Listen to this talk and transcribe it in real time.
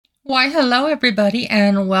Why, hello, everybody,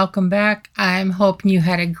 and welcome back. I'm hoping you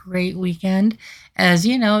had a great weekend. As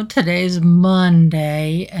you know, today's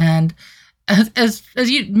Monday, and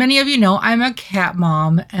many of you know, I'm a cat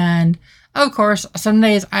mom, and of course, some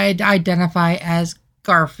days I identify as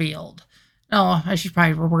Garfield. Oh, I should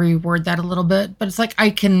probably reword that a little bit, but it's like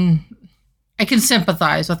I can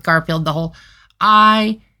sympathize with Garfield. The whole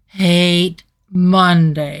I hate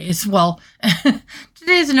Mondays. Well,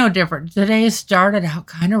 today's no different. Today started out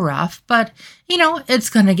kind of rough, but it's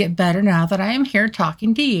going to get better now that I am here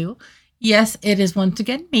talking to you. Yes, it is once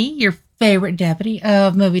again me, your favorite deputy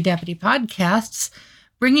of Movie Deputy Podcasts,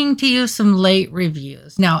 bringing to you some late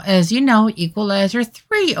reviews. Now, as you know, Equalizer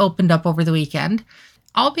 3 opened up over the weekend.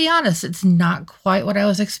 I'll be honest, it's not quite what I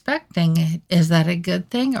was expecting. Is that a good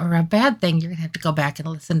thing or a bad thing? You're going to have to go back and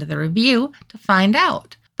listen to the review to find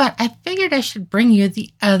out. But I figured I should bring you the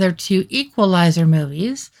other two Equalizer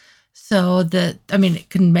movies so that, it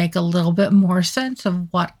can make a little bit more sense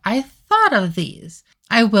of what I thought of these.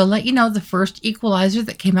 I will let you know the first Equalizer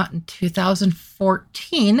that came out in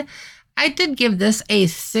 2014, I did give this a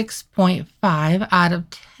 6.5 out of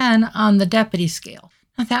 10 on the deputy scale.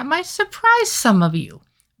 Now that might surprise some of you,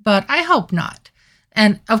 but I hope not.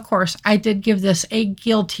 And of course, I did give this a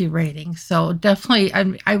guilty rating, so definitely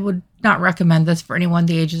I would not recommend this for anyone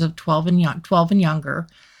the ages of 12 and younger.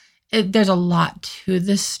 There's a lot to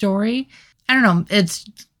this story. I don't know, it's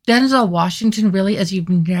Denzel Washington really as you've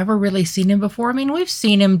never really seen him before. We've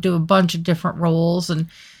seen him do a bunch of different roles and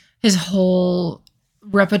his whole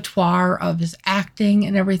repertoire of his acting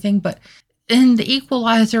and everything, but in The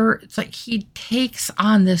Equalizer, it's like he takes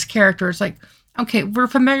on this character. It's like, okay, we're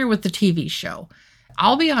familiar with the TV show.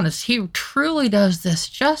 I'll be honest, he truly does this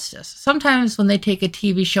justice. Sometimes when they take a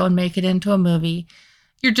TV show and make it into a movie,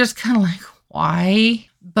 you're just kind of like, why?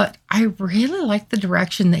 But I really like the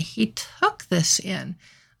direction that he took this in.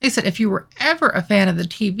 Like I said, if you were ever a fan of the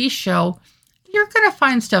TV show, you're going to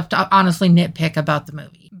find stuff to honestly nitpick about the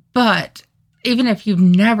movie. But even if you've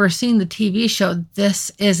never seen the TV show,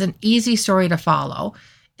 this is an easy story to follow.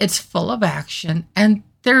 It's full of action, and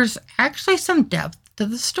there's actually some depth to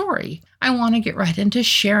the story. I want to get right into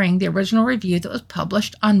sharing the original review that was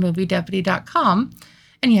published on moviedeputy.com.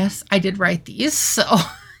 And yes, I did write these, so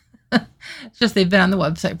it's just they've been on the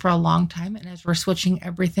website for a long time. And as we're switching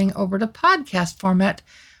everything over to podcast format,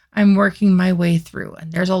 I'm working my way through,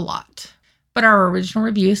 and there's a lot. But our original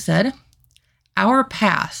review said, "Our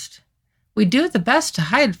past. We do the best to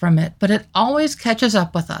hide from it, but it always catches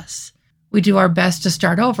up with us. We do our best to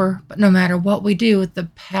start over, but no matter what we do, the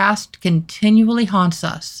past continually haunts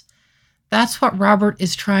us. That's what Robert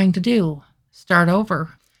is trying to do. Start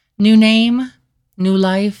over. New name, new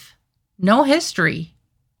life, no history."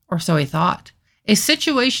 Or so he thought. A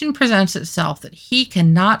situation presents itself that he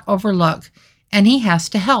cannot overlook, and he has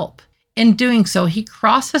to help. In doing so, he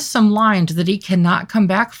crosses some lines that he cannot come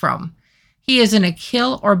back from. He is in a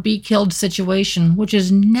kill or be killed situation, which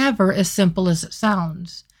is never as simple as it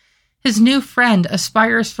sounds. His new friend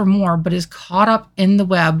aspires for more, but is caught up in the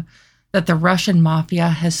web that the Russian mafia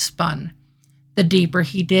has spun. The deeper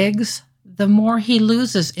he digs, the more he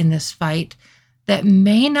loses in this fight that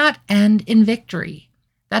may not end in victory.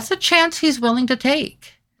 That's a chance he's willing to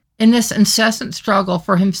take. In this incessant struggle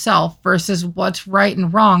for himself versus what's right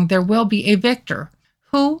and wrong, there will be a victor.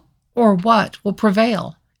 Who or what will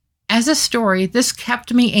prevail? As a story, this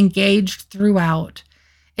kept me engaged throughout.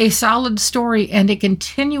 A solid story and a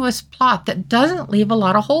continuous plot that doesn't leave a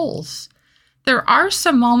lot of holes. There are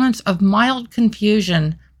some moments of mild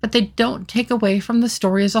confusion, but they don't take away from the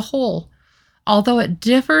story as a whole. Although it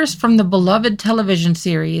differs from the beloved television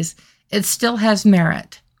series, it still has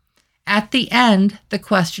merit. At the end, the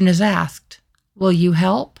question is asked, will you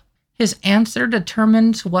help? His answer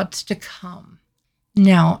determines what's to come.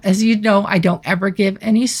 Now, as you know, I don't ever give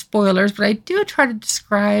any spoilers, but I do try to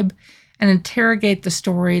describe and interrogate the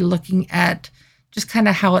story looking at just kind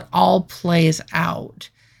of how it all plays out.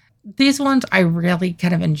 These ones I really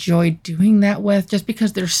kind of enjoy doing that with just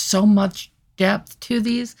because there's so much depth to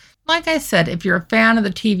these. Like I said, if you're a fan of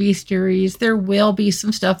the TV series, there will be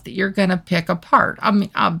some stuff that you're going to pick apart.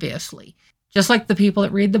 Obviously. Just like the people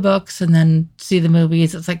that read the books and then see the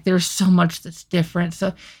movies, it's like there's so much that's different.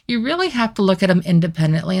 So you really have to look at them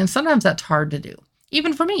independently, and sometimes that's hard to do,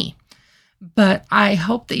 even for me. But I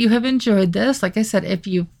hope that you have enjoyed this. Like I said, if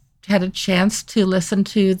you've had a chance to listen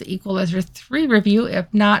to the Equalizer 3 review,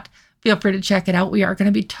 if not, feel free to check it out. We are going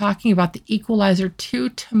to be talking about the Equalizer 2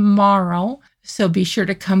 tomorrow, so be sure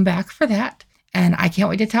to come back for that. And I can't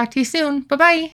wait to talk to you soon. Bye-bye.